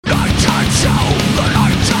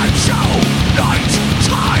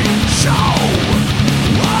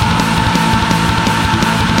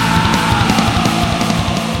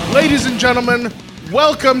gentlemen,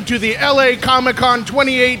 welcome to the LA Comic-Con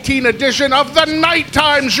 2018 edition of The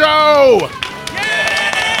Nighttime Show!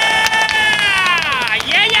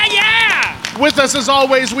 Yeah! With us, as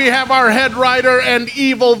always, we have our head writer and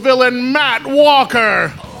evil villain, Matt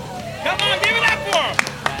Walker. Come on, give it up for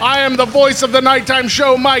him! I am the voice of The Nighttime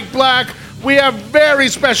Show, Mike Black. We have very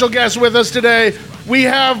special guests with us today. We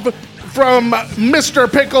have from Mr.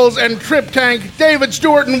 Pickles and Trip Tank, David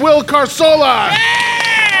Stewart and Will Carsola. Yeah!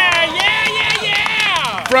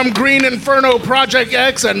 From Green Inferno Project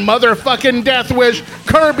X and motherfucking Death Wish,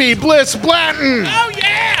 Kirby Bliss Blanton. Oh,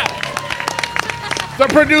 yeah! The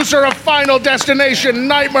producer of Final Destination,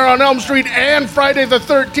 Nightmare on Elm Street, and Friday the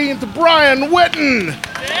 13th, Brian Witten.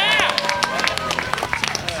 Yeah!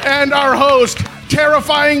 And our host,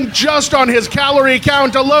 terrifying just on his calorie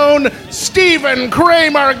count alone, Stephen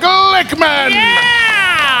Kramer Glickman. Yeah!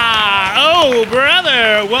 Oh,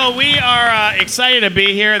 brother. Well, we are excited to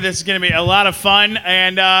be here. This is going to be a lot of fun.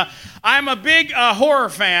 And I'm a big horror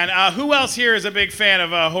fan. Who else here is a big fan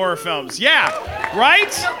of horror films? Yeah,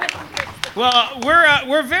 right? Well,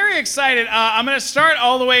 we're very excited. I'm going to start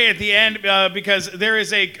all the way at the end because there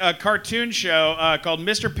is a cartoon show called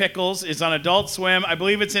Mr. Pickles. It's on Adult Swim. I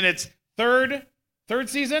believe it's in its third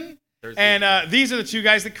season. And these are the two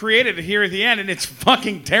guys that created it here at the end, and it's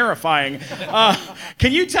fucking terrifying.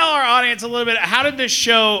 Can you tell our audience a little bit, how did this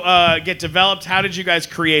show get developed? How did you guys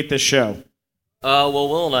create this show? Well,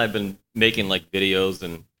 Will and I have been making like videos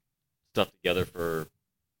and stuff together for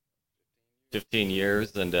 15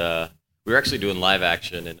 years, and we were actually doing live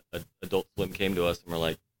action, and Adult Swim came to us and we're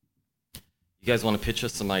like, you guys want to pitch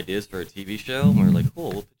us some ideas for a TV show? And we were like,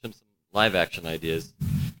 cool, we'll pitch them some live action ideas.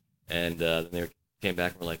 And then they came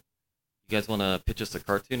back and we're like, you guys want to pitch us a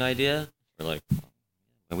cartoon idea? We're like,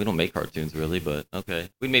 well, we don't make cartoons really, but okay.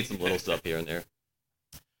 We made some little stuff here and there.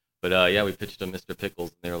 But yeah, we pitched them Mr. Pickles,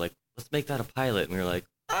 and they were like, let's make that a pilot. And we were like,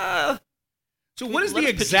 So what is the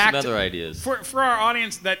let's pitch exact, some other ideas. for our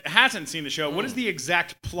audience that hasn't seen the show, what is the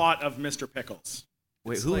exact plot of Mr. Pickles?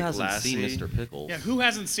 Wait, It's who like hasn't Lassie. seen Mr. Pickles? Yeah, who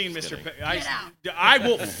hasn't seen Mr. kidding. Pickles? I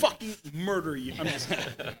will fucking murder you. I'm just,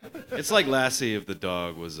 It's like Lassie if the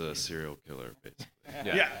dog was a serial killer, basically.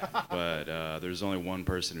 yeah. But there's only one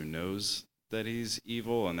person who knows that he's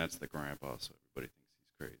evil, and that's the grandpa, so everybody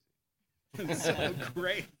thinks he's crazy. It's so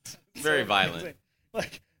great. Very So violent.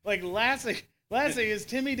 amazing. Like Lassie, is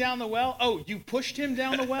Timmy down the well? Oh, you pushed him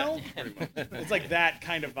down the well? It's like that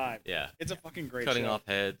kind of vibe. Yeah. It's a fucking great Cutting show. off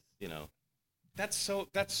heads, you know, That's so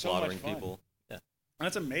much slaughtering fun. people. Yeah.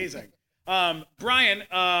 That's amazing. Brian,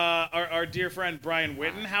 our dear friend Brian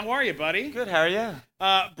Witten, how are you, buddy? Good, how are you?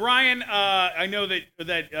 Brian, I know that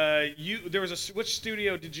there was which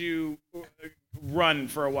studio did you run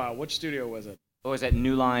for a while? Which studio was it? I was at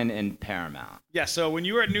New Line and Paramount. Yeah, so when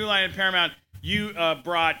you were at New Line and Paramount, you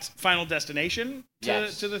brought Final Destination to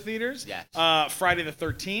the theaters. Yes. Friday the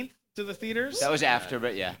 13th to the theaters. That was after,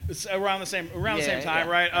 but yeah. It's around the same time, Yeah.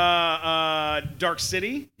 right? Dark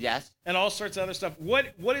City Yes. and all sorts of other stuff. What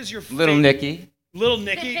is your Little favorite? Nicky. Little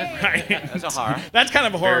Nicky, right? That's a horror. That's kind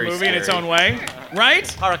of a horror Very movie in its scary. own way, right?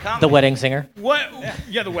 Horror comedy. The Wedding Singer. What?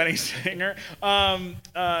 Yeah, The Wedding Singer.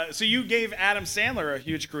 So you gave Adam Sandler a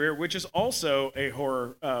huge career, which is also a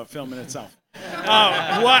horror film in itself.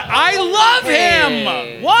 What? I love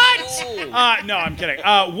him. What? No, I'm kidding.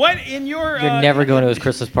 What in your? You're never going to his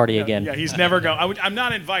Christmas party again. Yeah, he's never going. I'm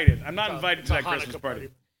not invited. I'm not invited to that Christmas party.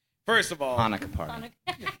 First of all, Hanukkah party.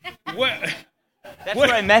 what? That's What-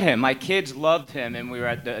 where I met him. My kids loved him, and we were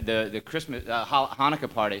at the Christmas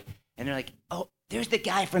Hanukkah party, and they're like, "Oh, there's the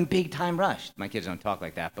guy from Big Time Rush." My kids don't talk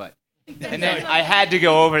like that, but. And then I had to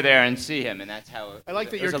go over there and see him, and that's how. I like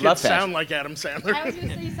that it your was a love kids fest. sound like Adam Sandler. I was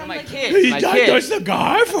gonna say you sound My like kids. My kids. That's the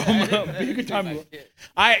guy from Big Time.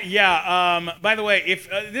 By the way, if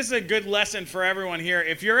this is a good lesson for everyone here,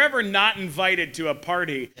 if you're ever not invited to a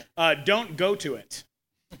party, don't go to it.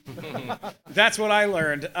 That's what I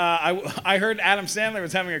learned. I heard Adam Sandler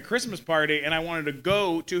was having a Christmas party, and I wanted to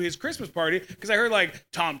go to his Christmas party because I heard like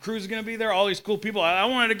Tom Cruise is gonna be there, all these cool people. I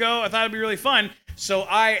wanted to go. I thought it'd be really fun. So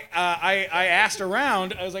I asked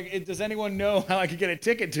around. I was like, does anyone know how I could get a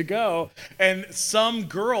ticket to go? And some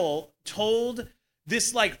girl told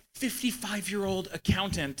this like 55-year-old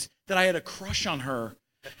accountant that I had a crush on her.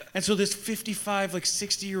 And so this 55, like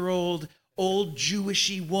 60-year-old old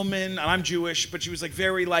Jewishy woman, and I'm Jewish, but she was like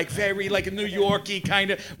very like a New Yorky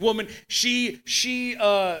kind of woman. She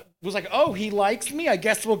was like, oh, he likes me. I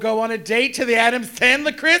guess we'll go on a date to the Adam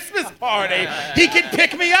Sandler Christmas party. He can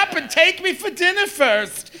pick me up and take me for dinner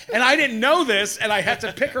first. And I didn't know this, and I had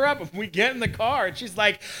to pick her up. And we get in the car, and she's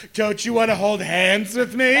like, don't you want to hold hands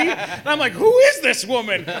with me? And I'm like, who is this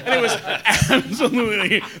woman? And it was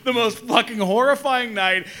absolutely the most fucking horrifying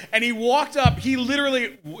night. And she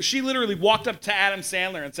literally walked up to Adam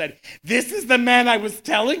Sandler and said, this is the man I was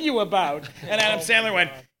telling you about. And Adam Sandler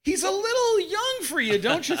went, he's a little young for you,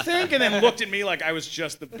 don't you think? And then looked at me like I was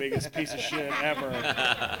just the biggest piece of shit ever.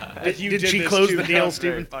 Did she close the deal,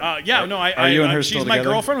 Steven? Yeah, no, Are you and her she's still my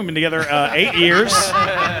together? girlfriend. We've been together 8 years,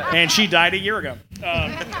 and she died a year ago.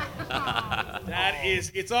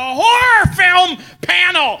 It's a horror film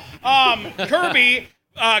panel.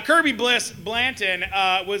 Kirby Bliss Blanton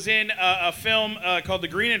was in a film called The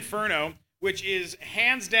Green Inferno, which is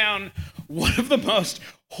hands down one of the most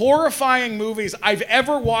horrifying movies I've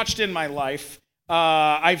ever watched in my life.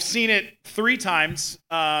 I've seen it 3 times.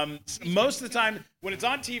 Most of the time, when it's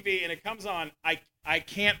on TV and it comes on, I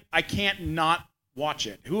can't not watch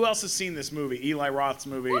it. Who else has seen this movie? Eli Roth's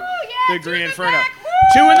movie, The Green Inferno. Back.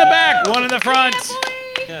 2 in the back, 1 in the front.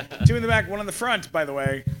 2 in the back, 1 in the front. By the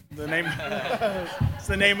way, the name. It's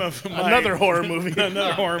the name of Another horror movie.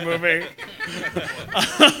 Another horror movie.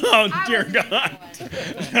 Oh dear God!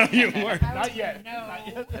 No, you weren't. Not yet.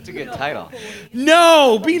 That's a good title.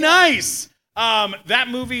 No, be nice. That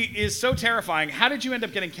movie is so terrifying. How did you end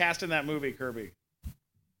up getting cast in that movie, Kirby?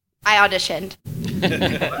 I auditioned. No,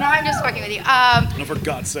 I'm just fucking with you. No, for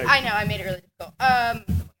God's sake. I know, I made it really difficult.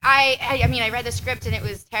 I mean, I read the script and it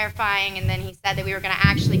was terrifying, and then he said that we were going to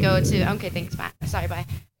actually go to... Okay, thanks, Matt. Sorry, bye.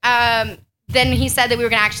 Then he said that we were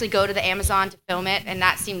going to actually go to the Amazon to film it, and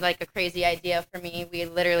that seemed like a crazy idea for me. We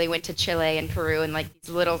literally went to Chile and Peru and, like, these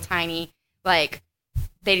little tiny, like...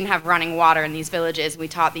 They didn't have running water in these villages. We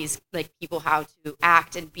taught these, like, people how to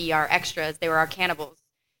act and be our extras. They were our cannibals.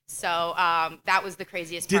 So that was the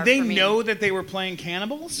craziest part Did they for me. know that they were playing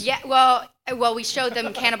cannibals? Yeah, well, we showed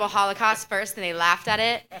them Cannibal Holocaust first, and they laughed at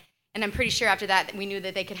it. And I'm pretty sure after that we knew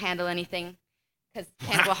that they could handle anything, because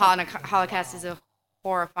Cannibal Holocaust is a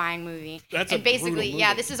horrifying movie. That's and a basically, brutal movie.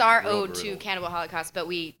 yeah, this is our Real ode brutal. to Cannibal Holocaust, but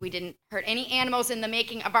we didn't hurt any animals in the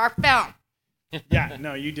making of our film. Yeah,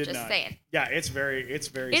 no, you did Just not. saying. Yeah, it's very. It's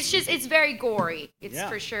very gory. It's Yeah.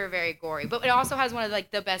 for sure very gory. But it also has one of, like,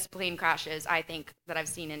 the best plane crashes, I think, that I've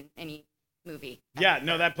seen in any movie. Yeah,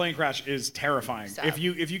 no, that plane crash is terrifying. So- If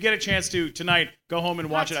you get a chance to tonight, go home and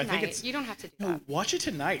watch Not it. I think tonight. it's You don't have to do no, that. watch it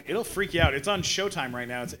tonight. It'll freak you out. It's on Showtime right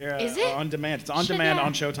now. It's Is it? on demand. It's on Shit, demand yeah.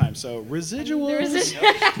 on Showtime. So residuals. There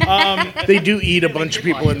is They do eat a bunch of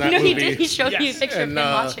people in that No, he movie. did. He showed me a Yes. picture of And, him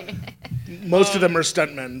watching it. Most of them are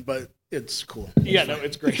stuntmen, but it's cool. Yeah, no,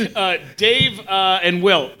 it's great. Dave and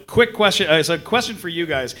Will, quick question. It's a question for you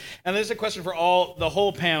guys, and this is a question for the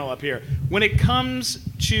whole panel up here. When it comes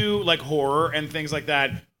to, like, horror and things like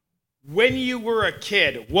that, when you were a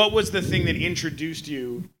kid, what was the thing that introduced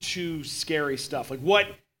you to scary stuff? Like, what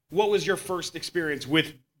was your first experience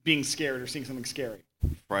with being scared or seeing something scary?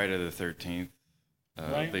 Friday the 13th,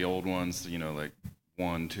 Right. the old ones, like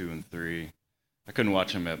 1, 2, and 3. I couldn't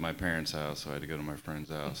watch them at my parents' house, so I had to go to my friend's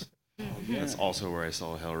house. That's also where I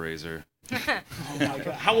saw Hellraiser.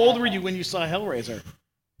 How old were you when you saw Hellraiser?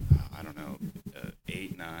 I don't know,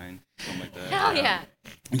 8, 9, something like that. Hell yeah.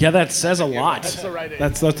 Yeah, that says a lot. That's the right age.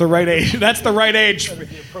 That's the right age. That's the right age.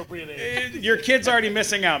 The appropriate age. Your kid's already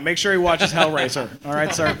missing out. Make sure he watches Hellraiser. All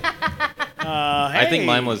right, sir. I think Hey.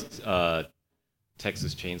 mine was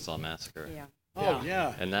Texas Chainsaw Massacre. Yeah. Oh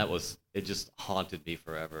yeah. And it just haunted me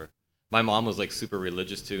forever. My mom was like super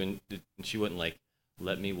religious too, and she wouldn't like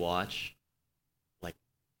let me watch like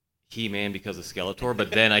He-Man because of Skeletor,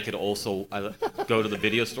 but then I could also go to the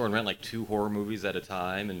video store and rent like 2 horror movies at a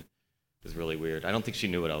time, and it was really weird. I don't think she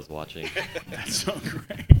knew what I was watching. That's so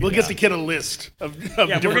great. We'll get the kid a list of Yeah, we're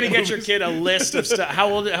gonna different get your movies. kid a list of stuff. How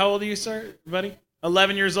old are you, sir, buddy?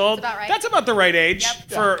 11 years old. That's about right. That's about the right age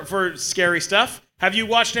Yep. for scary stuff. Have you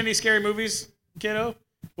watched any scary movies, kiddo?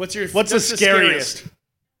 What's What's the scariest?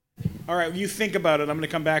 All right, you think about it. I'm going to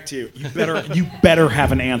come back to you. You better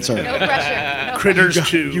have an answer. No pressure. No Critters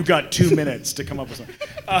 2. You got 2 minutes to come up with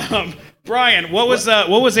something. Brian, what was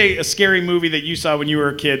a scary movie that you saw when you were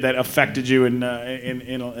a kid that affected you in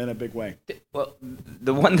a big way? Well,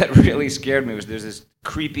 the one that really scared me was there's this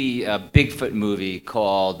creepy Bigfoot movie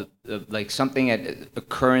called like something at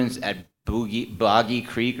Occurrence at Boggy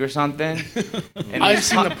Creek or something. And I've these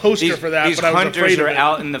seen the poster for that, These but I was hunters afraid of are it.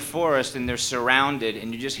 out in the forest and they're surrounded,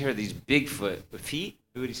 and you just hear these Bigfoot feet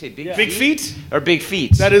What do you say? Big Big feet? Or big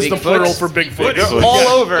feet? That is big the plural foots? for big feet. They're all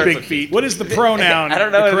over. Big feet. What is the pronoun? I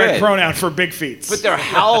don't know the what it correct is. pronoun for big feet. But they're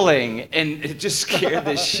howling, and it just scared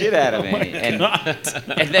the shit out of me. And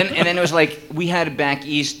then it was like we had back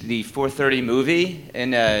east the 4:30 movie in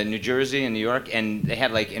New Jersey and New York, and they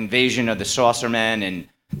had like Invasion of the Saucerman and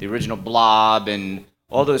the original Blob and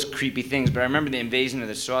all those creepy things. But I remember the Invasion of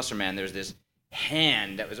the Saucerman. There was this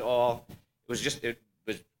hand that was all. It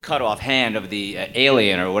was cut off hand of the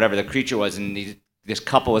alien or whatever the creature was, and this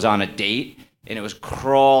couple was on a date. And it was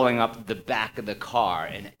crawling up the back of the car,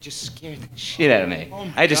 and it just scared the shit out of me.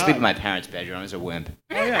 I had to sleep in my parents' bedroom. I was a wimp.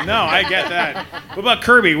 Oh yeah, no, I get that. What about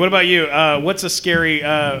Kirby? What about you? What's a scary?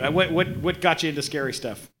 What got you into scary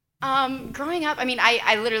stuff? Growing up, I mean,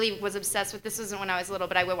 I literally was obsessed with this. Wasn't when I was little,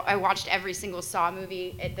 but I watched every single Saw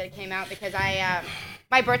movie that came out because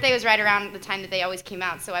my birthday was right around the time that they always came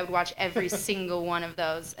out, so I would watch every single one of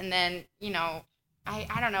those. And then,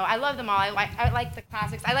 I don't know. I love them all. I like the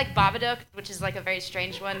classics. I like Babadook, which is like a very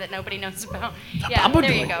strange one that nobody knows about. Yeah, Babadook.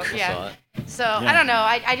 there you go. Yeah. So I don't know.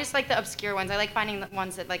 I just like the obscure ones. I like finding the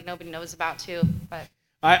ones that like nobody knows about too. But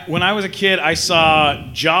When I was a kid, I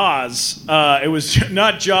saw Jaws. It was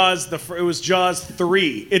not Jaws. It was Jaws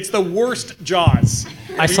 3. It's the worst Jaws.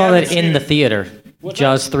 I saw that in the theater.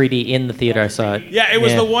 Jaws 3D in the theater. I saw it. Yeah, it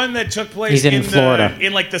was the one that took place He's in Florida.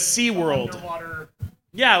 in like the Sea World.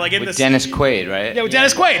 Yeah, like in With the Dennis Quaid, right? Yeah, with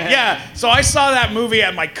Dennis Quaid. Yeah. So I saw that movie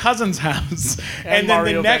at my cousin's house, and then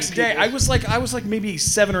Mario the next Van day, Peebles. I was like maybe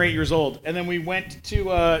 7 or 8 years old, and then we went to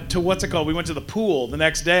what's it called? We went to the pool the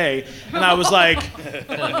next day, and I was like,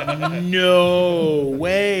 no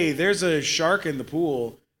way, there's a shark in the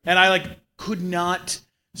pool, and I like could not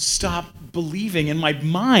stop believing in my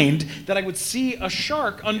mind that I would see a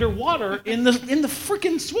shark underwater in the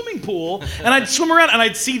freaking swimming pool, and I'd swim around and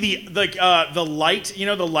I'd see the light,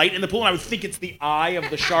 the light in the pool, and I would think it's the eye of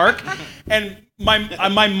the shark, and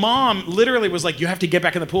my mom literally was like, "You have to get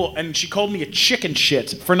back in the pool," and she called me a chicken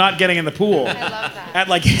shit for not getting in the pool. I love that. At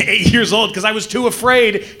like 8 years old because I was too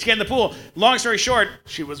afraid to get in the pool. Long story short,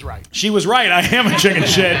 She was right. she was right. I am a chicken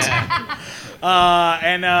shit.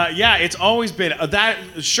 Yeah, it's always been that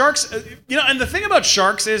sharks. And the thing about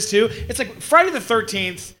sharks is too, it's like Friday the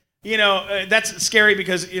 13th. That's scary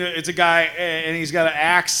because it's a guy and he's got an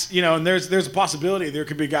axe. And there's a possibility there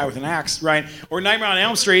could be a guy with an axe, right? Or Nightmare on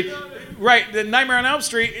Elm Street, right? The Nightmare on Elm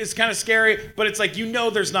Street is kind of scary, but it's like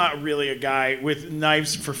there's not really a guy with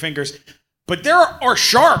knives for fingers. But there are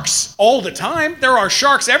sharks all the time. There are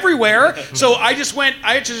sharks everywhere. So I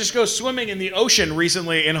had to just go swimming in the ocean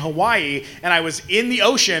recently in Hawaii, and I was in the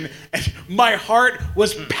ocean, and my heart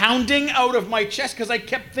was pounding out of my chest because I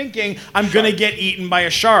kept thinking, I'm going to get eaten by a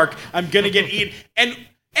shark. I'm going to get eaten. And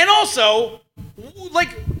also, like,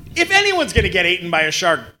 if anyone's going to get eaten by a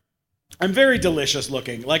shark, I'm very delicious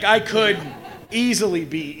looking. Like, I could easily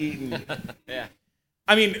be eaten. Yeah.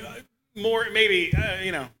 I mean, more, maybe,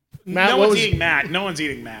 Matt, no what one's was- eating Matt. No one's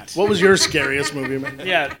eating Matt. What was your scariest movie, man?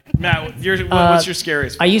 Yeah, Matt, what's your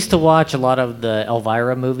scariest? I used to watch a lot of the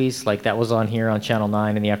Elvira movies, like that was on here on Channel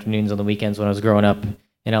 9 in the afternoons on the weekends when I was growing up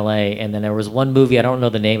in LA. And then there was one movie, I don't know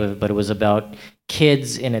the name of it, but it was about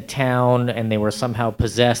kids in a town and they were somehow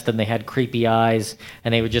possessed and they had creepy eyes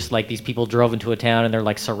and they were just like, these people drove into a town and they're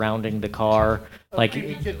like surrounding the car. Like,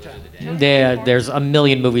 there's a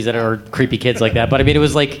million movies that are creepy kids like that. But I mean, it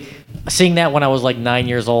was like seeing that when I was like 9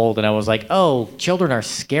 years old and I was like, oh, children are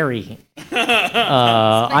scary.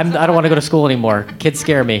 I don't want to go to school anymore. Kids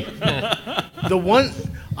scare me.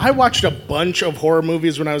 I watched a bunch of horror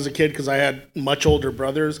movies when I was a kid because I had much older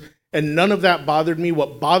brothers, and none of that bothered me.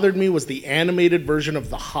 What bothered me was the animated version of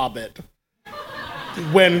The Hobbit.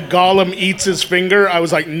 When Gollum eats his finger, I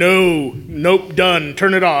was like, nope, done,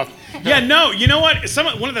 turn it off. Yeah, no. You know what?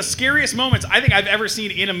 One of the scariest moments I think I've ever seen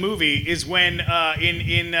in a movie is when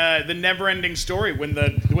in the Neverending Story when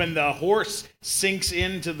the horse sinks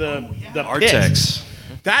into the pit. Artex.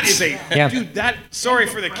 That is Yeah. dude. Sorry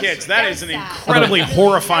for the kids. That is an incredibly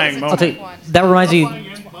horrifying I'll tell moment. you, that reminds me.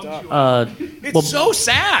 It's so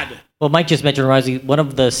sad. Well, Mike just mentioned reminds me, one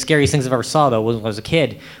of the scariest things I've ever saw though was when I was a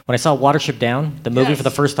kid. When I saw Watership Down, the movie for the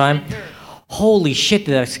first time. Holy shit,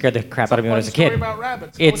 did that scare the crap out of me when I was a kid. Story about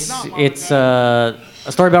rabbits. No, It's a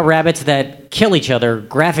story about rabbits that kill each other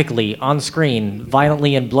graphically on screen,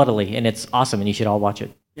 violently and bloodily, and it's awesome, and you should all watch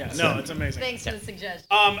it. Yeah, no, it's amazing. Thanks for the suggestion.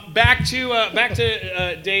 Back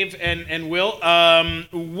to Dave and Will.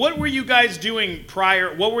 What were you guys doing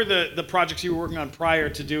prior? What were the projects you were working on prior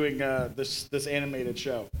to doing this animated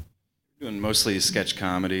show? Doing mostly sketch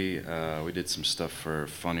comedy. We did some stuff for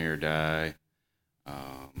Funny or Die.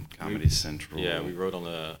 Comedy Central. Yeah, we wrote on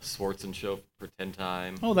the Swartzen show for 10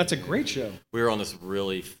 Time. Oh, that's a great show. We were on this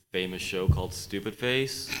really famous show called Stupid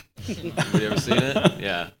Face. Have you ever seen it?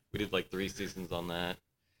 Yeah, we did like 3 seasons on that.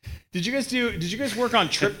 Did you guys work on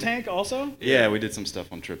Trip Tank also? Yeah, we did some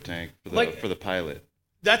stuff on Trip Tank for the pilot.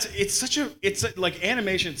 It's like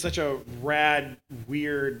animation, such a rad,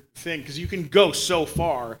 weird thing because you can go so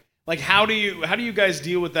far. Like, how do you guys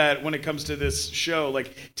deal with that when it comes to this show?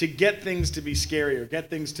 Like, to get things to be scary or get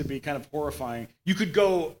things to be kind of horrifying, you could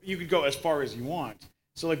go as far as you want.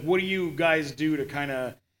 So, like, what do you guys do to kind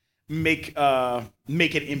of make it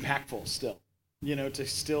impactful still? You know, to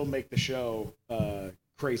still make the show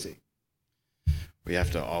crazy. We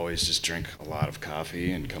have to always just drink a lot of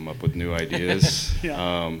coffee and come up with new ideas. Yeah.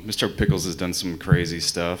 Mr. Pickles has done some crazy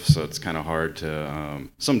stuff, so it's kind of hard to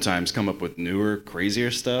sometimes come up with newer,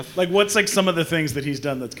 crazier stuff. Like, what's like some of the things that he's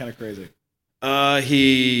done that's kind of crazy?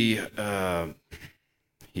 He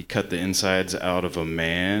cut the insides out of a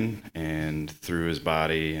man and threw his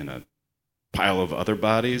body in a pile of other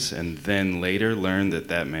bodies, and then later learned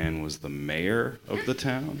that man was the mayor of the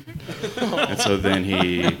town. And so then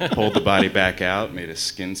he pulled the body back out, made a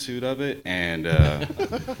skin suit of it, and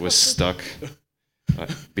was stuck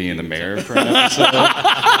being the mayor for an episode.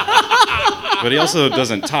 But he also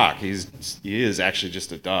doesn't talk. He is actually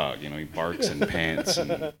just a dog. You know, he barks and pants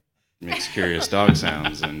and makes curious dog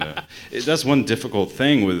sounds. And that's one difficult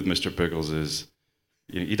thing with Mr. Pickles is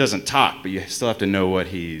he doesn't talk, but you still have to know what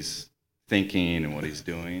he's thinking and what he's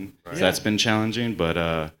doing. Right. So that's been challenging,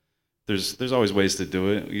 but there's always ways to do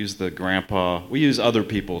it. We use other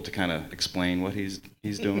people to kind of explain what he's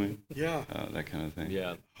doing. Yeah. That kind of thing.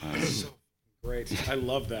 Yeah. So great. I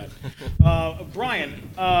love that.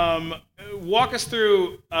 Brian, walk us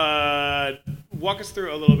through a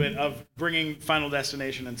little bit of bringing Final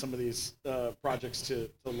Destination and some of these projects to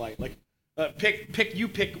light. Like, pick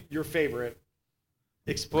your favorite.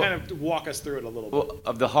 Kind of walk us through it a little bit. Well,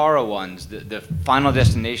 of the horror ones, the Final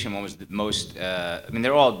Destination one was the most.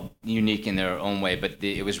 They're all unique in their own way, but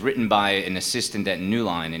it was written by an assistant at New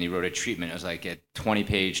Line, and he wrote a treatment. It was like a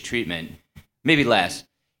 20-page treatment, maybe less,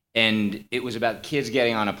 and it was about kids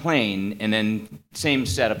getting on a plane, and then same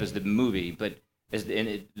setup as the movie, but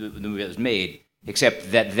the movie that was made,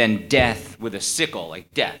 except that then death with a sickle,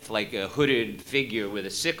 like a hooded figure with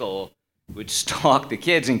a sickle, would stalk the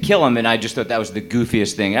kids and kill them, and I just thought that was the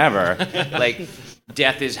goofiest thing ever. Like,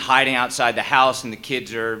 death is hiding outside the house, and the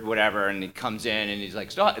kids are whatever, and he comes in, and he's like,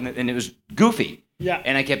 stop, and it was goofy. Yeah.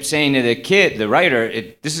 And I kept saying to the writer,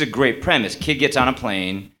 this is a great premise. Kid gets on a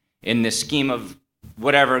plane, in the scheme of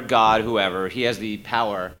whatever, God, whoever, he has the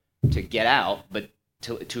power to get out, but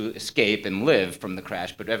to escape and live from the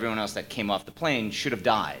crash, but everyone else that came off the plane should have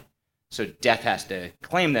died. So death has to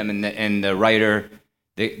claim them, and the writer...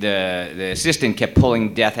 The assistant kept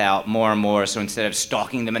pulling death out more and more, so instead of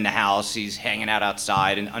stalking them in the house, he's hanging out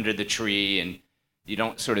outside and under the tree, and you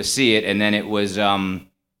don't sort of see it. And then it was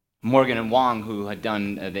Morgan and Wong, who had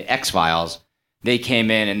done the X-Files. They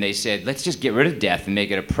came in and they said, let's just get rid of death and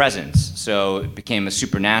make it a presence. So it became a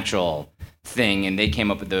supernatural thing, and they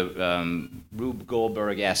came up with the Rube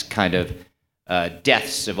Goldberg-esque kind of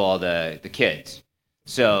deaths of all the kids.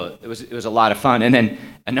 So it was a lot of fun. And then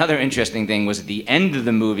another interesting thing was the end of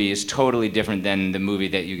the movie is totally different than the movie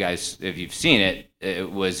that you guys, if you've seen it,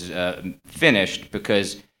 it was finished,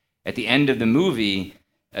 because at the end of the movie,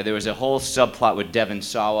 there was a whole subplot with Devon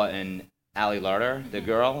Sawa and Ali Larter, the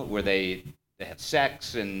girl, where they have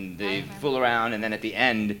sex and they fool around, and then at the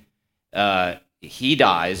end, he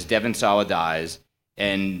dies, Devon Sawa dies,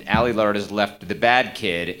 and Ali Larter is left with the bad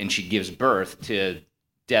kid, and she gives birth to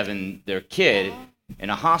Devon, their kid, in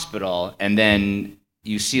a hospital, and then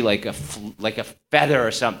you see like a feather or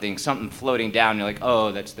something floating down. You're like,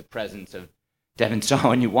 oh, that's the presence of Devon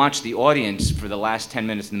Sawa. And you watch the audience for the last 10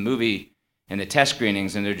 minutes of the movie and the test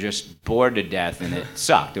screenings, and they're just bored to death, and it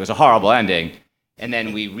sucked. It was a horrible ending. And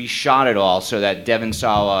then we reshot it all so that Devon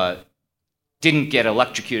Sawa didn't get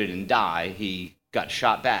electrocuted and die. He got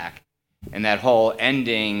shot back. And that whole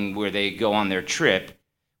ending where they go on their trip,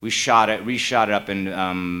 we reshot it up in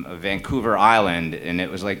Vancouver Island, and it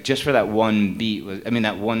was like just for that one beat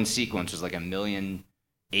that one sequence was like $1.8 million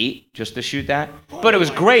just to shoot that. But it was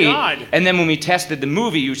great. God. And then when we tested the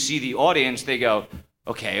movie, you see the audience, they go,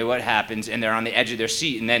 okay, what happens? And they're on the edge of their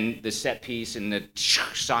seat, and then the set piece and the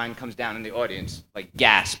sign comes down, and the audience like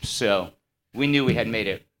gasps. So we knew we had made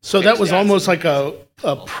it. So that was almost like a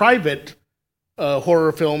private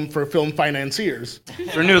horror film for film financiers.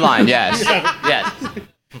 For New Line, yes. Yes.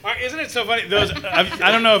 Isn't it so funny?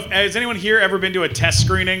 I don't know if has anyone here ever been to a test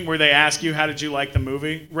screening where they ask you how did you like the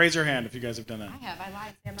movie? Raise your hand if you guys have done that. I have. I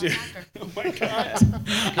lied. I'm not an actor. Oh my god!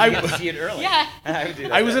 I see it early. Yeah.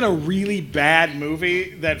 I was in a really bad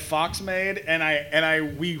movie that Fox made,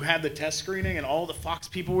 and we had the test screening, and all the Fox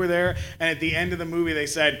people were there. And at the end of the movie, they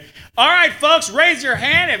said, "All right, folks, raise your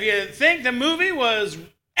hand if you think the movie was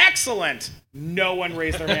excellent." No one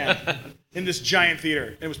raised their hand. In this giant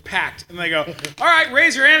theater. It was packed. And they go, all right,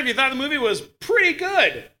 raise your hand if you thought the movie was pretty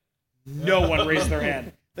good. No one raised their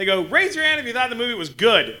hand. They go, raise your hand if you thought the movie was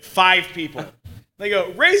good. 5 people. They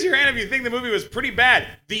go, raise your hand if you think the movie was pretty bad.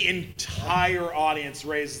 The entire audience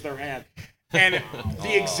raises their hand. And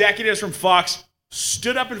the executives from Fox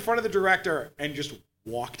stood up in front of the director and just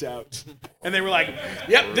walked out. And they were like,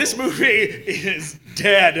 yep, this movie is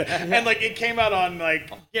dead. And like it came out on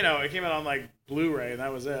Blu-ray, and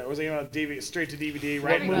that was it. It wasn't even on DVD, straight to DVD,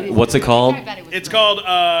 right? What's it called? It's called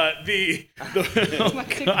It's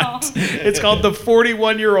called The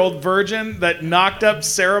 41-Year-Old Virgin That Knocked Up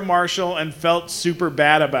Sarah Marshall and Felt Super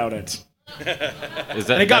Bad About It. Is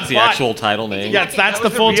that that's the actual title name? Yeah, that's the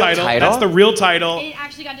full title. That's the real title. It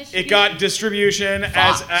actually got distributed. It got distribution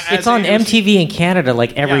as It's on MTV in Canada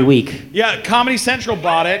like every week. Yeah, Comedy Central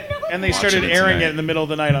bought it, and they started airing it in the middle of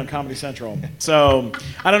the night on Comedy Central. So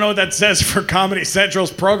I don't know what that says for Comedy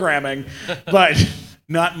Central's programming, but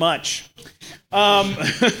not much.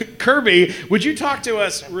 Kirby, would you talk to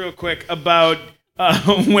us real quick about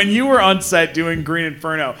when you were on set doing Green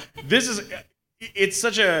Inferno?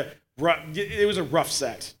 It was a rough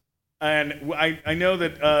set, and I know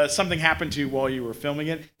that something happened to you while you were filming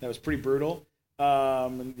it that was pretty brutal.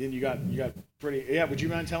 And you got pretty. Yeah, would you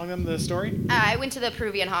mind telling them the story? I went to the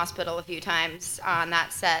Peruvian hospital a few times on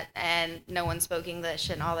that set, and no one spoke English,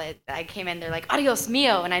 and I came in, they're like, adios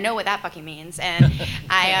mio, and I know what that fucking means. And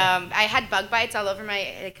I had bug bites all over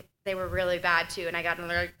my. They were really bad too, and I got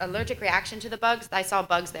an allergic reaction to the bugs. I saw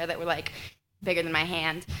bugs there that were like bigger than my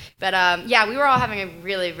hand. But yeah, we were all having a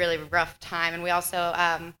really, really rough time. And we also,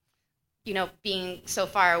 being so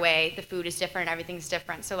far away, the food is different, everything's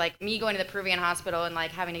different. So like me going to the Peruvian hospital and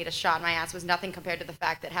like having to get a shot in my ass was nothing compared to the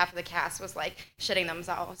fact that half of the cast was like shitting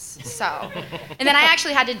themselves. So, and then I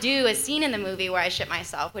actually had to do a scene in the movie where I shit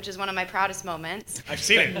myself, which is one of my proudest moments. I've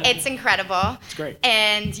seen it. It's incredible. It's great.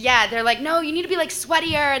 And yeah, they're like, no, you need to be like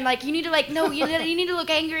sweatier, and like you need to like no, you need to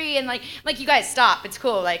look angry, and like you guys stop. It's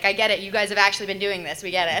cool. Like I get it. You guys have actually been doing this.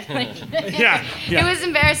 We get it. Like, yeah. It was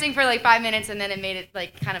embarrassing for like 5 minutes, and then it made it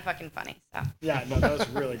like kind of fucking funny. So. Yeah, no, that was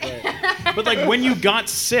really great. But like when you got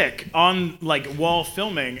sick on like while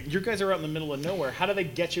filming, you guys are out in the middle of nowhere. How do they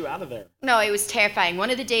get you out of there? No, it was terrifying. One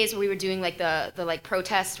of the days where we were doing like the like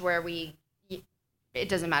protest where it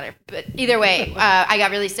doesn't matter, but either way, I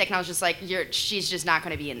got really sick and I was just like, she's just not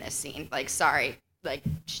going to be in this scene. Like, sorry. Like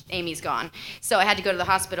Amy's gone, so I had to go to the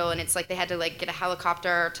hospital, and it's like they had to like get a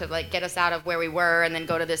helicopter to like get us out of where we were, and then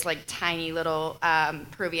go to this like tiny little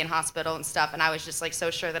Peruvian hospital and stuff. And I was just like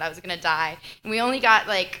so sure that I was gonna die. And we only got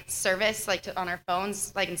like service like on our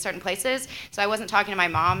phones like in certain places, so I wasn't talking to my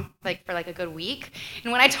mom like for like a good week.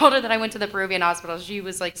 And when I told her that I went to the Peruvian hospital, she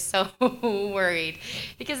was like so worried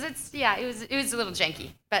because it was a little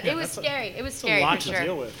janky, but it was scary. It was scary for sure. A lot to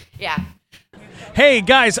deal with. Yeah. Hey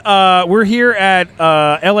guys, we're here at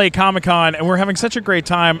LA Comic Con, and we're having such a great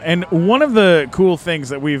time. And one of the cool things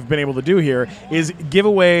that we've been able to do here is give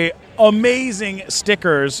away amazing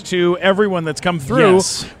stickers to everyone that's come through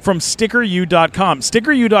from StickerU.com.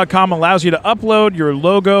 StickerU.com allows you to upload your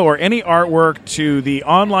logo or any artwork to the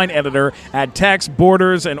online editor, add text,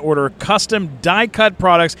 borders, and order custom die-cut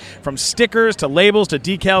products from stickers to labels to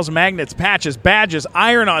decals, magnets, patches, badges,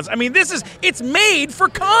 iron-ons. I mean, it's made for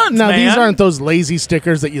cons, Now, man. these aren't those lazy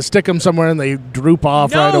stickers that you stick them somewhere and they droop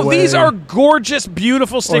off right away. No, these are gorgeous,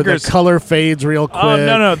 beautiful stickers. Or the color fades real quick. Oh,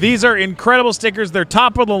 no. These are incredible stickers. They're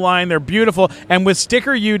top of the line. They're beautiful. And with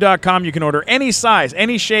StickerU.com, you can order any size,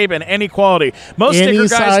 any shape, and any quality. Most Any sticker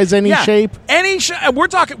guys, size, any shape? We're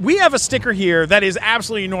talking, we have a sticker here that is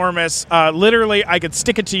absolutely enormous. Literally, I could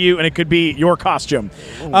stick it to you, and it could be your costume.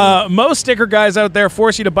 Most sticker guys out there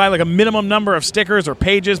force you to buy like a minimum number of stickers or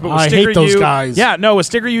pages. But with I StickerU, hate those guys. Yeah, no, with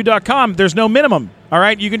StickerU.com, there's no minimum. All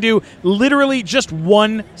right? You can do literally just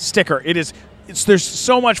one sticker. It is there's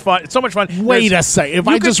so much fun. It's so much fun. Wait a second. If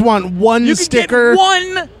I just want one you sticker, can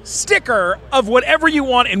get one sticker of whatever you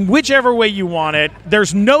want in whichever way you want it.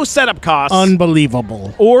 There's no setup costs.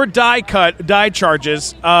 unbelievable. Or die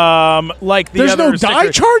charges, like the There's other no die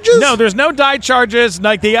stickers. charges? No, there's no die charges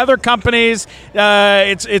like the other companies.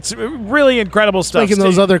 It's really incredible stuff. Making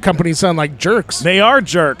those other companies sound like jerks. They are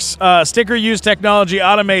jerks. Sticker use technology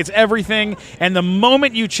automates everything, and the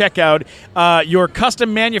moment you check out, your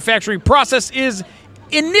custom manufacturing process is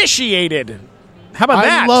initiated. How about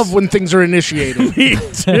that? I love when things are initiated. Me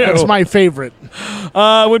too. That's my favorite.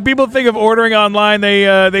 When people think of ordering online,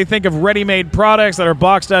 they think of ready-made products that are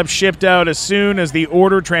boxed up, shipped out as soon as the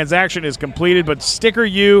order transaction is completed. But Sticker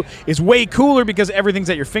U is way cooler because everything's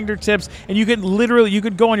at your fingertips, and you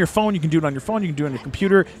could go on your phone. You can do it on your phone. You can do it on your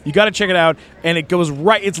computer. You got to check it out, and it goes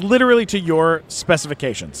right. It's literally to your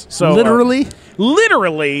specifications. So Literally?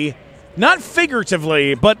 not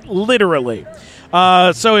figuratively, but literally.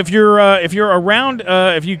 So if you're around,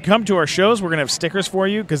 if you come to our shows, we're gonna have stickers for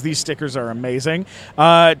you because these stickers are amazing.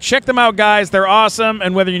 Check them out, guys. They're awesome.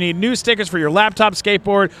 And whether you need new stickers for your laptop,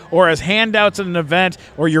 skateboard, or as handouts at an event,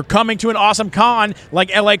 or you're coming to an awesome con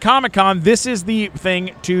like LA Comic Con, this is the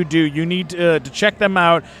thing to do. You need to check them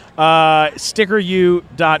out.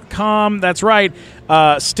 StickerU.com. That's right.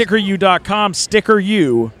 StickerU.com.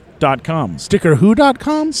 StickerU.com.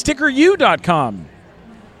 Stickerwho.com? StickerU.com.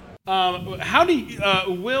 How do you,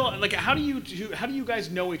 Will? Like, how do you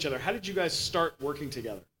guys know each other? How did you guys start working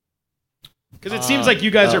together? Because it seems like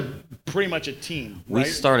you guys are pretty much a team. Right?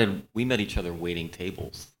 We met each other waiting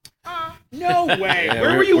tables. No way. Yeah,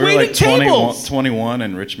 Where were you we were waiting like tables? 21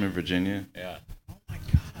 in Richmond, Virginia. Yeah. Oh my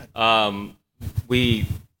god.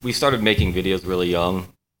 We started making videos really young.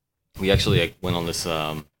 We actually went on this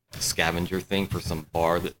scavenger thing for some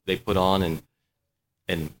bar that they put on,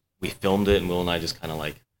 and we filmed it. And Will and I just kind of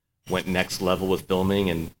like went next level with filming,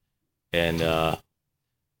 and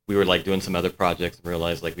we were like doing some other projects and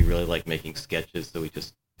realized like we really like making sketches, so we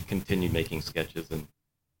just continued making sketches, and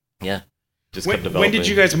yeah, just kept developing. When did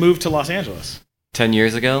you guys move to Los Angeles? 10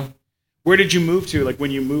 years ago. Where did you move to? Like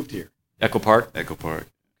when you moved here? Echo Park. Echo Park.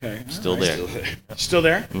 Okay, Still there. Still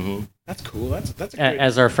there? Mm-hmm. That's cool. That's a great.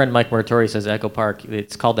 As our friend Mike Muratori says, Echo Park,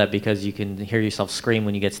 it's called that because you can hear yourself scream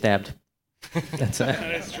when you get stabbed. That's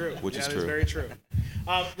That is true. Which is That true. very true.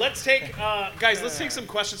 Let's take, guys. Let's take some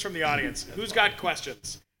questions from the audience. Who's got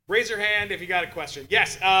questions? Raise your hand if you got a question.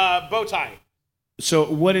 Yes, Bowtie.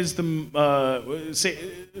 So, what is the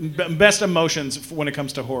best emotions when it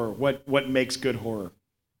comes to horror? What makes good horror?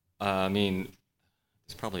 I mean,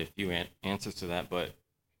 there's probably a few answers to that, but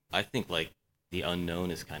I think like the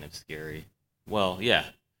unknown is kind of scary. Well, yeah,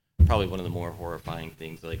 probably one of the more horrifying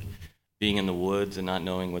things, like being in the woods and not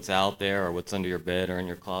knowing what's out there or what's under your bed or in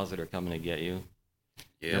your closet or coming to get you.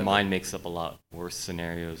 Yeah, your mind makes up a lot worse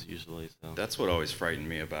scenarios usually. So that's what always frightened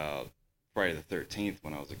me about Friday the 13th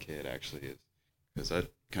when I was a kid, actually, is because I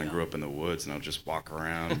kind of grew up in the woods and I would just walk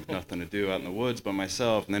around with nothing to do out in the woods by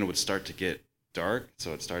myself, and then it would start to get dark,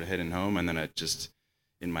 so I'd start heading home, and then I'd just,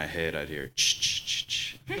 in my head, I'd hear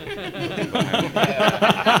ch-ch-ch-ch.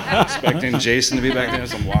 Expecting Jason to be back there,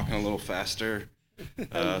 so I'm walking a little faster.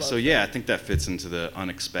 So yeah, I think that fits into the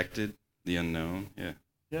unexpected, the unknown. Yeah.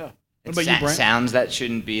 Yeah. What about you, Brent? Sounds that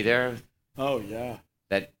shouldn't be there Oh yeah.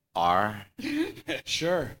 that are.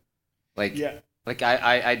 Sure. Like, Yeah. like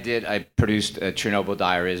I produced Chernobyl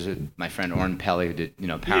Diaries with my friend Orrin Pelly, who did,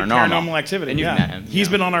 paranormal. Paranormal Activity. And you've Yeah. met him. He's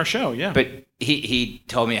been on our show. Yeah. But he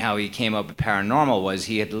told me how he came up with paranormal was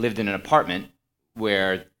he had lived in an apartment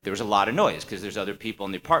where there was a lot of noise because there's other people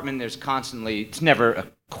in the apartment. It's never a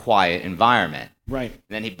quiet environment. right. And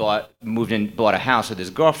then he bought a house with his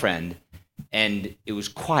girlfriend, and it was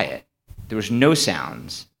quiet. There was no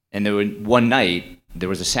sounds, and one night there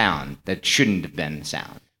was a sound that shouldn't have been a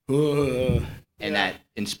sound, and that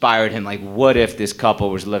inspired him. Like, what if this couple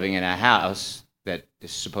was living in a house that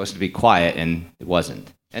is supposed to be quiet and it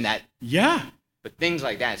wasn't? And that, Yeah. but things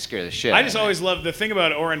like that scare the shit. I out just of me. always love the thing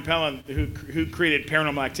about Orrin Pellin, who created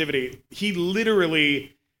Paranormal Activity. He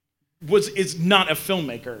literally is not a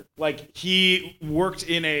filmmaker. Like, he worked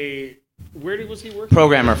in a where was he working?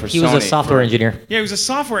 Programmer for Sony. He was a software engineer. Yeah, he was a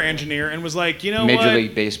software engineer and was like, you know Major what?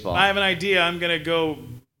 League Baseball. I have an idea. I'm gonna go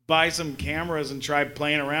buy some cameras and try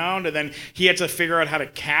playing around. And then he had to figure out how to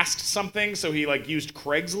cast something, so he like used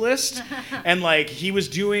Craigslist, and like he was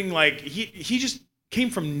doing like he just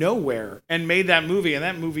came from nowhere and made that movie, and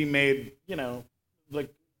that movie made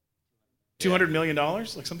like $200 million,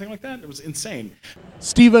 like something like that. It was insane.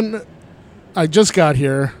 Steven, I just got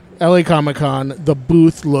here. LA Comic Con, the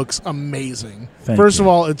booth looks amazing. First of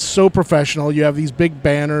all, it's so professional. You have these big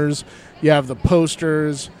banners, you have the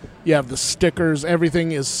posters. You have the stickers.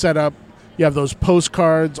 Everything is set up. You have those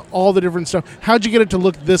postcards, all the different stuff. How'd you get it to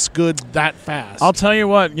look this good that fast? I'll tell you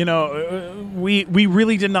what, we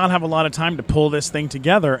really did not have a lot of time to pull this thing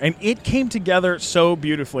together, and it came together so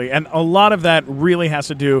beautifully. And a lot of that really has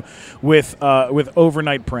to do with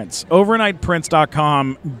Overnight Prints.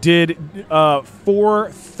 OvernightPrints.com did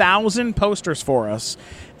 4,000 posters for us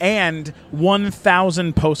and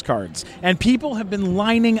 1,000 postcards, and people have been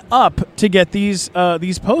lining up to get these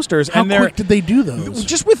posters. How quick did they do those?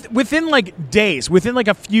 Just within like days, within like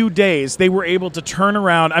a few days, they were able to turn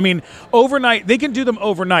around. I mean, overnight, they can do them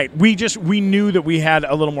overnight. We knew that we had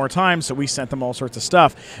a little more time, so we sent them all sorts of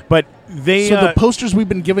stuff. But they so the posters we've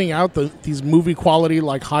been giving out, these movie quality,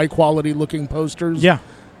 like high quality looking posters. Yeah,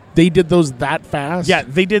 they did those that fast. Yeah,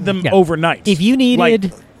 they did them overnight. If you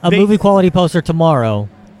needed a movie quality poster tomorrow,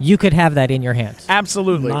 you could have that in your hands.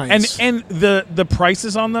 Absolutely. Nice. And the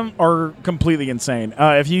prices on them are completely insane.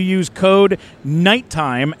 If you use code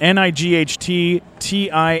NIGHTTIME, NIGHTTIME,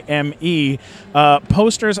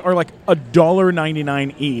 posters are like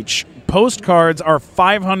 $1.99 each. Postcards are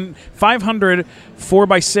 500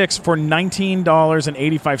 4x6 for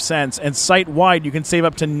 $19.85, and site-wide you can save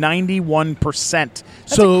up to 91%.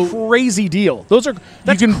 That's a crazy deal. That's you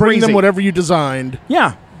can bring them whatever you designed.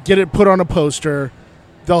 Yeah. Get it put on a poster.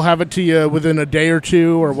 They'll have it to you within a day or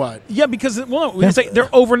two, or what? Yeah, because they're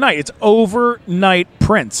overnight. It's overnight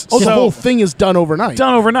prints. Oh, so the whole thing is done overnight.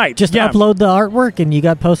 Done overnight. Just upload the artwork, and you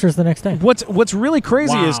got posters the next day. What's really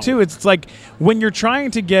crazy is too, it's like when you're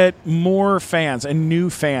trying to get more fans and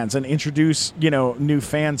new fans and introduce new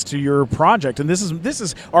fans to your project, and this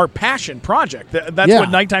is our passion project. That's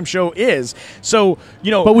what Nighttime Show is. So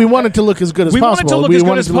but we want it to look as good as possible. We want it to look as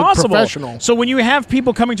good as possible. Professional. So when you have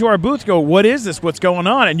people coming to our booth, go, what is this? What's going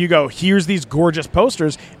on? And you go, here's these gorgeous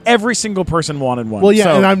posters. Every single person wanted one. Well,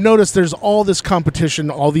 yeah, and I've noticed there's all this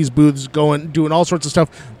competition, all these booths doing all sorts of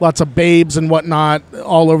stuff, lots of babes and whatnot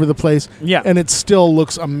all over the place. Yeah. And it still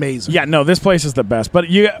looks amazing. Yeah, no, this place is the best. But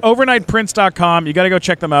overnightprints.com, you got to go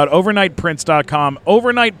check them out. Overnightprints.com,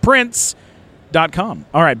 overnightprints.com.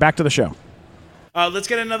 All right, back to the show. Let's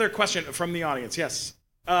get another question from the audience. Yes.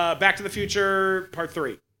 Back to the Future Part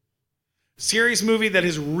 3. Series movie that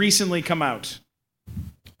has recently come out.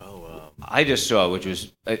 I just saw, which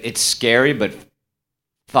was, it's scary, but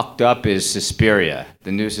fucked up, is Suspiria.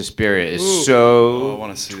 The new Suspiria is I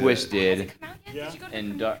want to see twisted. Has it come out yet? Yeah. Did you go to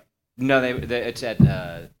And the no, it's at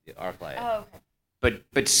ArcLight. Oh, okay. But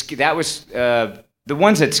that was the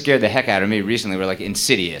ones that scared the heck out of me recently were like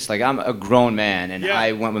Insidious. Like, I'm a grown man, and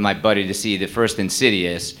I went with my buddy to see the first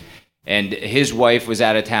Insidious, and his wife was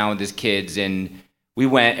out of town with his kids, and we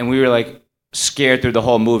went, and we were like scared through the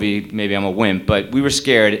whole movie. Maybe I'm a wimp, but we were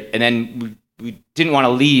scared, and then we didn't want to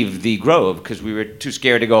leave the Grove because we were too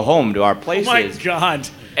scared to go home to our places. Oh my God.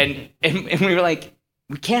 And we were like,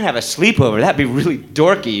 we can't have a sleepover. That'd be really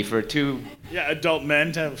dorky for two adult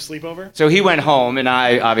men to have a sleepover. So he went home, and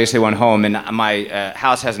I obviously went home, and my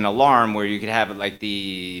house has an alarm where you could have like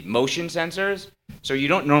the motion sensors. So you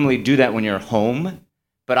don't normally do that when you're home.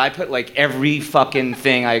 But I put like every fucking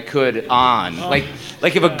thing I could on. Like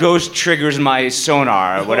if a ghost triggers my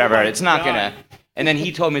sonar or whatever, it's not gonna. And then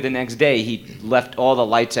he told me the next day he left all the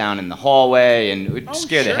lights on in the hallway, and it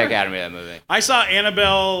scared the heck out of me, that movie. I saw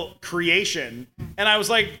Annabelle Creation, and I was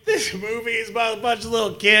like, this movie is about a bunch of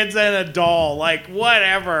little kids and a doll. Like,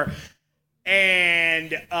 whatever.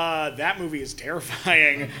 And that movie is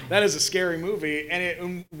terrifying. That is a scary movie.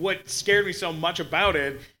 And what scared me so much about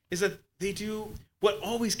it is that they do... What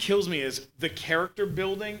always kills me is the character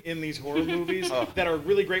building in these horror movies that are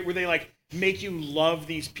really great, where they like make you love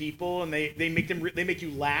these people, and they make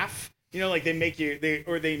you laugh. Like they make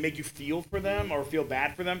you feel for them or feel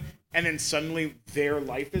bad for them, and then suddenly their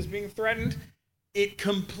life is being threatened. It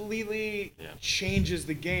completely changes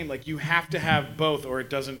the game. Like, you have to have both, or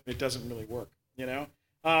it doesn't really work.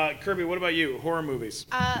 Kirby, what about you? Horror movies?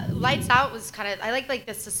 Lights Out was I like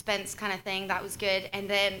the suspense kind of thing. That was good. And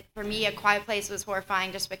then for me, A Quiet Place was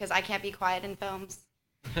horrifying just because I can't be quiet in films.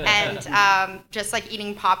 And just like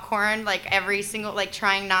eating popcorn, like every single, like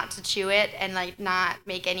trying not to chew it and like not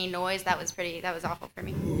make any noise. That was awful for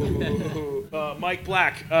me. Mike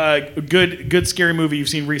Black, good scary movie you've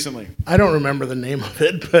seen recently. I don't remember the name of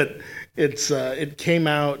it, but it came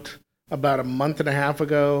out about a month and a half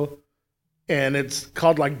ago. And it's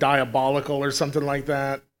called like Diabolical or something like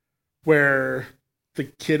that, where the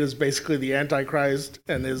kid is basically the Antichrist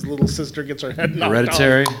and his little sister gets her head knocked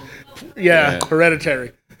Hereditary? off. Yeah,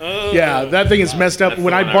 Hereditary. Oh, yeah, that thing is messed up.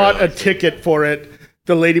 When I bought a ticket for it,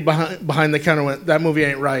 the lady behind the counter went, "That movie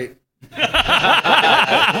ain't right." And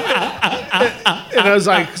I was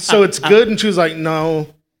like, "So it's good?" And she was like, "No,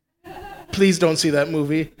 please don't see that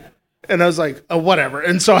movie. And I was like, oh, whatever.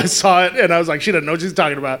 And so I saw it, and I was like, she doesn't know what she's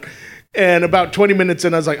talking about. And about 20 minutes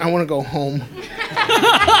in, I was like, I want to go home.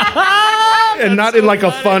 And not in like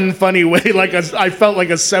a fun, funny way. Like I felt like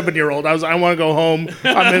a 7-year-old. I was like, I want to go home.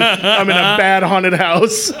 I'm in a bad haunted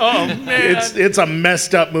house. Oh man, it's a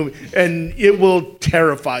messed up movie, and it will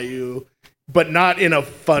terrify you, but not in a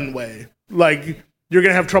fun way. Like you're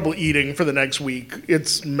gonna have trouble eating for the next week.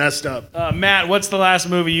 It's messed up. Matt, what's the last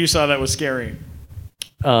movie you saw that was scary?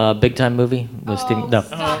 Big Time movie with Stephen. No,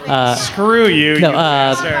 Screw you. no. You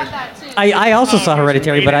bastard. I also saw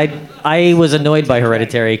Hereditary, but I was annoyed by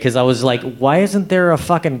Hereditary because I was like, why isn't there a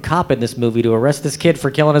fucking cop in this movie to arrest this kid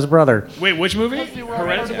for killing his brother? Wait, which movie?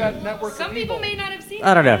 Hereditary. Some people may not have seen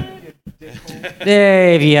I don't know.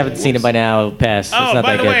 Hey, if you haven't seen it by now, pass. It's Oh, not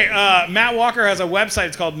by that the good. way, Matt Walker has a website.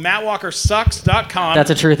 It's called mattwalkersucks.com.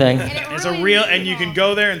 That's a true thing. It's a real, and you can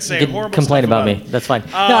go there and say You can horrible complain stuff about me. That's fine.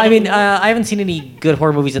 No, I mean, I haven't seen any good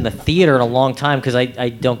horror movies in the theater in a long time because I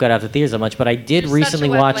don't go out to theaters that much. But I did You're recently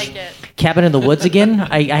such a wet watch blanket. Cabin in the Woods again.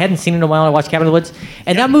 I hadn't seen it in a while. I watched Cabin in the Woods,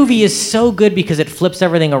 and that movie is so good because it flips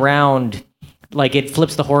everything around. Like it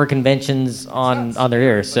flips the horror conventions on their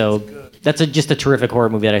ears. So that's just a terrific horror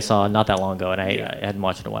movie that I saw not that long ago, and I hadn't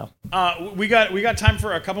watched it in a while. We got time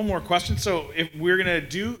for a couple more questions. So if we're gonna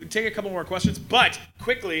take a couple more questions, but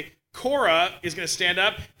quickly, Cora is gonna stand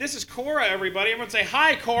up. This is Cora, everybody. Everyone say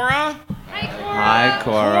hi, Cora. Hi, Cora.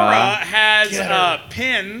 Cora has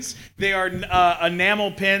pins. They are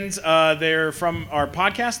enamel pins. They're from our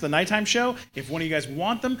podcast, The Nighttime Show. If one of you guys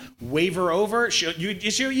want them, wave her over. Even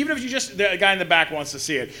if you just the guy in the back wants to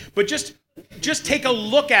see it, but just take a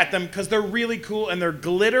look at them because they're really cool and they're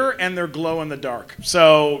glitter and they're glow in the dark.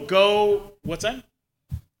 So go. What's that?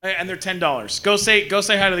 And they're $10. Go say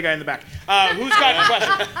hi to the guy in the back. Who's got a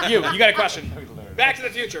question? You got a question. Back to the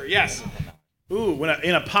Future. Yes. Ooh,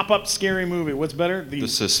 in a pop-up scary movie, what's better? The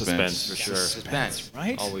suspense. for sure. Suspense.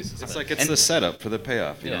 Right? Always suspense. It's like it's the setup for the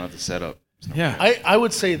payoff. You don't have to set up. Yeah. I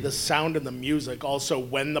would say the sound and the music also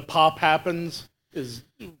when the pop happens is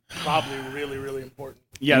probably really, really important.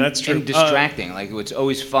 Yeah, that's true. And distracting. Like what's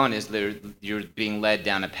always fun is you're being led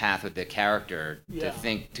down a path with the character to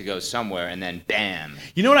think to go somewhere, and then bam.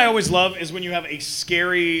 You know what I always love is when you have a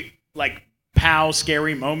scary, like,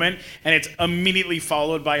 scary moment, and it's immediately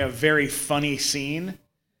followed by a very funny scene,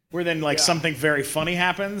 where then, like, something very funny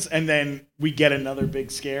happens, and then we get another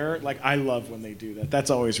big scare. Like, I love when they do that.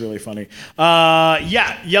 That's always really funny.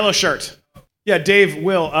 Yellow shirt. Yeah, Dave,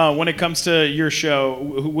 Will, when it comes to your show,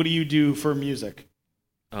 what do you do for music?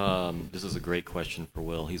 This is a great question for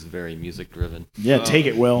Will. He's very music driven. Yeah, take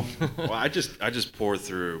it, Will. Well, I just pour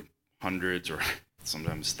through hundreds or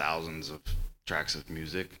sometimes thousands of tracks of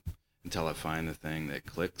music until I find the thing that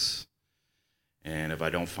clicks. And if I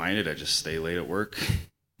don't find it, I just stay late at work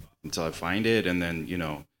until I find it. And then,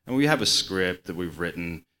 and we have a script that we've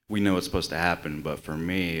written. We know what's supposed to happen. But for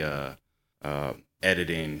me,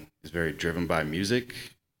 editing is very driven by music.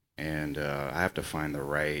 And I have to find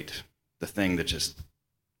the thing that just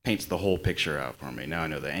paints the whole picture out for me. Now I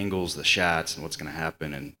know the angles, the shots, and what's going to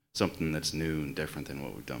happen, and something that's new and different than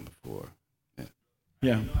what we've done before.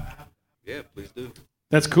 Yeah. Yeah, please do.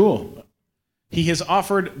 That's cool. He has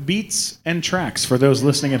offered beats and tracks for those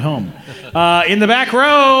listening at home. In the back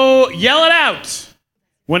row, yell it out.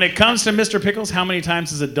 When it comes to Mr. Pickles, how many times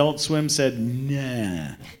has Adult Swim said,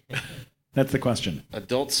 nah? That's the question.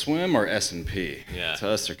 Adult Swim or S&P? Yeah. To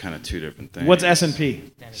us, they're kind of two different things. What's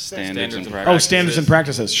S&P? Standards and Oh, practices. standards and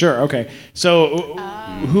practices. Sure. Okay. So,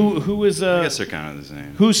 who is? I guess they're kind of the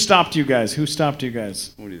same. Who stopped you guys? Who stopped you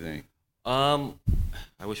guys? What do you think?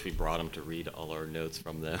 I wish we brought him to read all our notes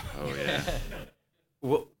from them. Oh, yeah.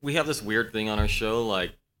 Well, we have this weird thing on our show,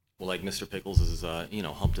 like Mr. Pickles is,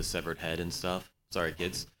 humped a severed head and stuff. Sorry,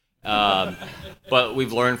 kids. But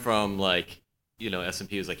we've learned from,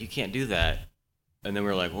 S&P was like, you can't do that. And then we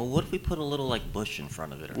were like, well, what if we put a little, bush in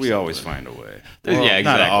front of it or something? We always find a way. Yeah, exactly.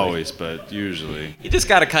 Not always, but usually. You just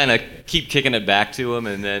got to kind of keep kicking it back to them,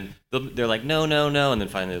 and then they're like, no, and then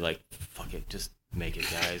finally fuck it, just make it,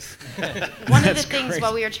 guys. One of the things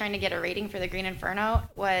while we were trying to get a rating for the Green Inferno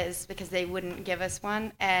was because they wouldn't give us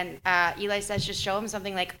one, and Eli says just show him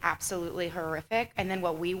something absolutely horrific, and then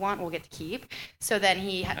what we want we'll get to keep. So then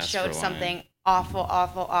he showed something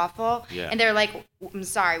awful, Yeah. and they're like, I'm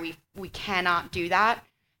sorry, we cannot do that.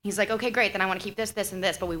 He's like, okay, great, then I want to keep this, and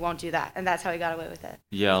this, but we won't do that, and that's how he got away with it.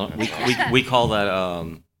 Yeah, we call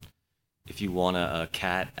that if you want a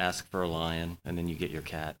cat, ask for a lion, and then you get your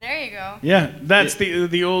cat. There you go. Yeah, that's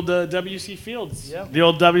the old W.C. Fields, the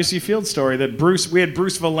old W.C. Fields story that we had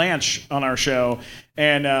Bruce Valanche on our show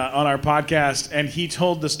and on our podcast, and he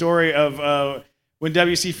told the story of when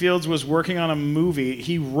W.C. Fields was working on a movie,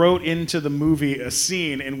 he wrote into the movie a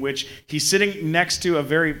scene in which he's sitting next to a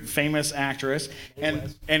very famous actress,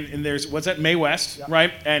 and there's what's that, Mae West,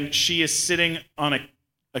 right? And she is sitting on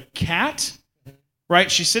a cat,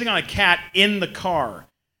 right? She's sitting on a cat in the car.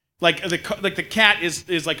 Like the cat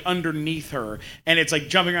is like underneath her, and it's like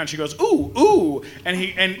jumping around. She goes ooh ooh,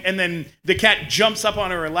 and then the cat jumps up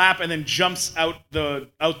on her lap and then jumps out the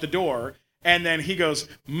door, and then he goes,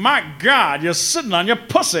 "My God, you're sitting on your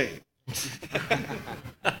pussy,"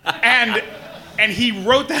 and he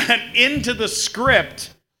wrote that into the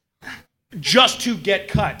script just to get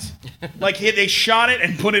cut. Like they shot it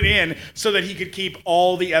and put it in so that he could keep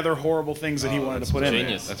all the other horrible things that he wanted to put in.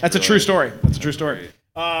 Genius. That's a true story. That's a true story.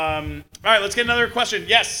 All right, let's get another question.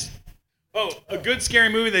 Yes. Oh, a good scary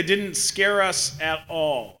movie that didn't scare us at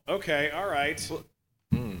all. Okay, all right.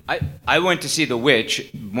 I went to see The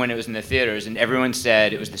Witch when it was in the theaters, and everyone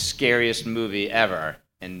said it was the scariest movie ever.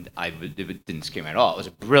 And it didn't scare me at all. It was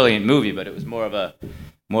a brilliant movie, but it was more of a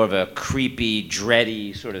creepy,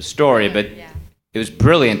 dready sort of story. But it was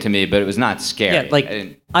brilliant to me, but it was not scary. Yeah,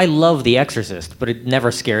 I love The Exorcist, but it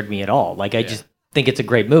never scared me at all. Like I just think it's a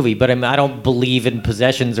great movie, but I don't believe in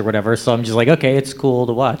possessions or whatever, so I'm just like, okay, it's cool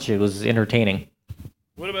to watch. It was entertaining.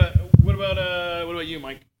 What about you,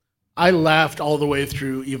 Mike? I laughed all the way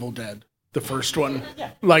through Evil Dead, the first one.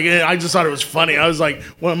 Like, I just thought it was funny. I was like,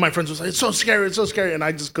 one of my friends was like, it's so scary, and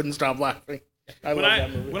I just couldn't stop laughing. I love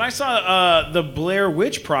that movie. When I saw the Blair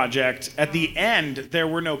Witch Project, at the end, there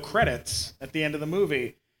were no credits at the end of the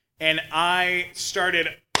movie, and I started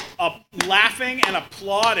laughing and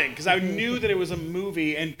applauding because I knew that it was a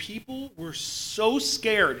movie, and people were so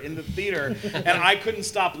scared in the theater, and I couldn't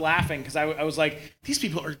stop laughing because I was like, these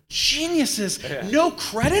people are geniuses. No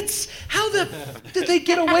credits? How did they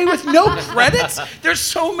get away with no credits? There's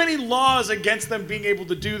so many laws against them being able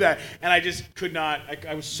to do that, and I just could not.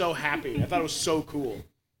 I was so happy. I thought it was so cool.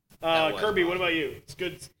 Kirby, what about you? It's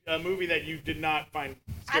good movie that you did not find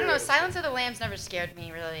scary. I don't know. Silence of the Lambs never scared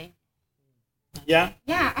me, really. Yeah?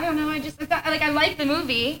 Yeah, I don't know. I like the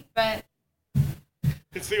movie, but...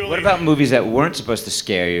 It's the only What about movies that weren't supposed to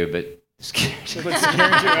scare you, but scared you? But scared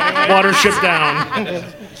you anyway? Watership Down.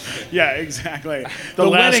 Yeah, exactly. The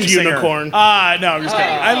Last Wedding Singer. Unicorn. No, I'm just kidding.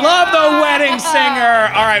 I love The Wedding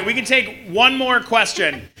Singer. All right, we can take one more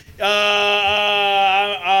question.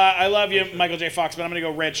 I love you, Michael J. Fox, but I'm going to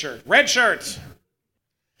go red shirt. Red shirt.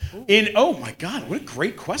 Oh my God, what a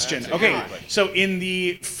great question. Okay, so in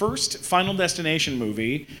the first Final Destination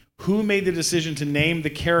movie, who made the decision to name the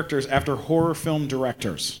characters after horror film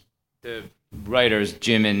directors? The writers,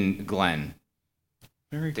 Jim and Glenn.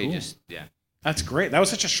 Very cool. They just, That's great. That was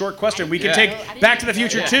such a short question. We can take Back to the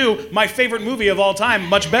Future 2, my favorite movie of all time,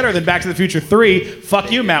 much better than Back to the Future 3.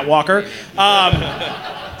 Fuck you, Matt Walker.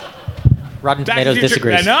 Rotten Back to Tomatoes the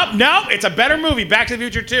Future, disagrees. No, it's a better movie. Back to the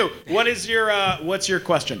Future 2. What's your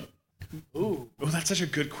question? Ooh, that's such a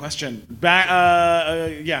good question.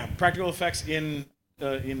 Practical effects in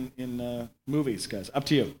movies, guys. Up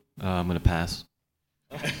to you. I'm gonna pass.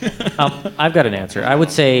 I've got an answer. I would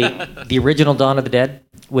say the original Dawn of the Dead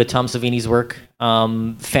with Tom Savini's work.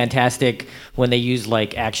 Fantastic when they used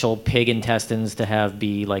like actual pig intestines to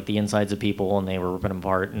be like the insides of people, and they were ripping them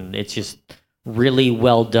apart, and it's just really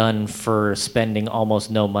well done for spending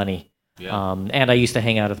almost no money. Yeah. And I used to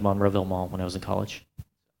hang out at the Monroeville Mall when I was in college.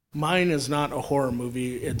 Mine is not a horror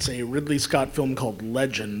movie. It's a Ridley Scott film called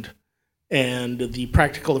Legend. And the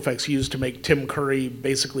practical effects used to make Tim Curry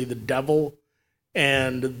basically the devil,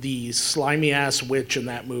 and the slimy-ass witch in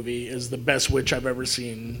that movie is the best witch I've ever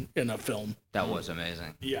seen in a film. that was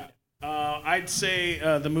amazing. Yeah. I'd say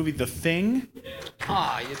the movie The Thing.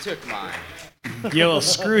 You took mine. Yo,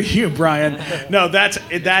 screw you, Brian. No, it's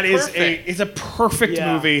a perfect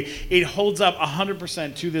movie. It holds up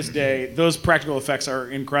 100% to this day. Those practical effects are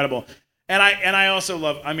incredible. And I also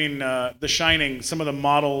love, The Shining, some of the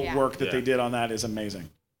model work that they did on that is amazing.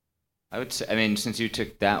 I would say, since you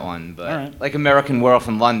took that one, but All right. like American Werewolf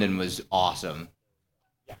in London was awesome.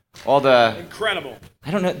 All the, Incredible.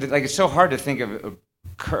 I don't know, like it's so hard to think of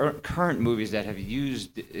current movies that have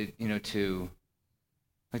used it, to,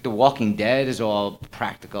 like The Walking Dead is all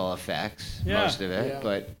practical effects, most of it,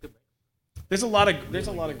 but There's a lot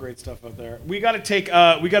of great stuff out there. We got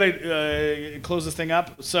to close this thing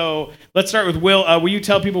up. So let's start with Will. Will you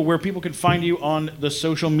tell people where people can find you on the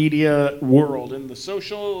social media world? In the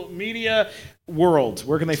social media world,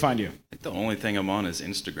 where can they find you? I think the only thing I'm on is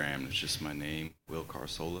Instagram. It's just my name, Will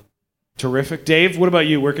Carsola. Terrific. Dave, what about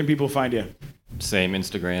you? Where can people find you? Same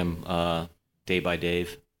Instagram, Day by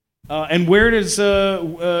Dave. And where does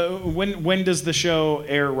when does the show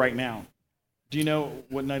air right now? Do you know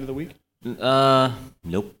what night of the week?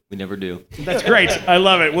 Nope, we never do. That's great. I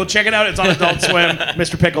love it. We'll check it out. It's on Adult Swim,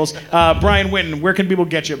 Mr. Pickles. Brian Winton, where can people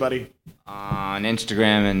get you, buddy? On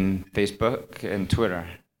Instagram and Facebook and Twitter.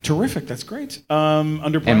 Terrific. That's great.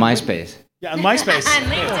 Under And MySpace. Yeah, on MySpace.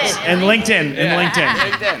 And LinkedIn. And LinkedIn.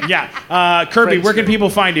 LinkedIn. Yeah. Kirby, where can people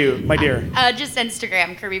find you, my dear? Just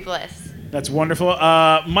Instagram, Kirby Bliss. That's wonderful.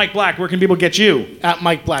 Mike Black, where can people get you? At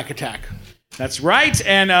Mike Black Attack. That's right.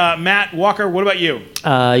 And Matt Walker, what about you?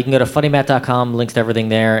 You can go to funnymat.com, links to everything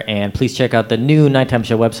there, and please check out the new Nighttime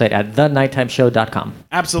Show website at thenighttimeshow.com.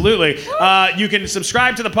 Absolutely. You can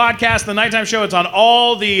subscribe to the podcast, The Nighttime Show. It's on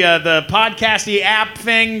all the podcasty app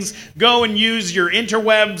things. Go and use your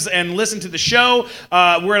interwebs and listen to the show.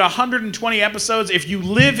 We're at 120 episodes. If you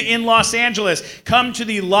live in Los Angeles, come to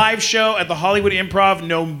the live show at the Hollywood Improv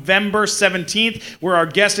November 17th, where our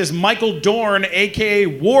guest is Michael Dorn, a.k.a.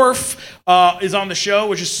 Worf, is on the show,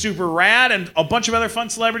 which is super rad, and a bunch of other fun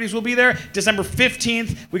celebrities will be there. December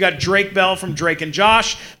 15th, we got Drake Bell from Drake and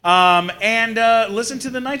Josh. And listen to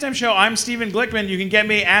the Nighttime Show. I'm Steven Glickman. You can get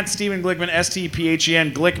me at Steven Glickman,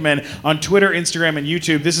 STPHEN Glickman, on Twitter, Instagram, and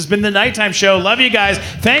YouTube. This has been the Nighttime Show. Love you guys.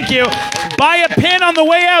 Thank you. Buy a pin on the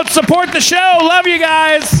way out. Support the show. Love you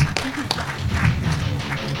guys.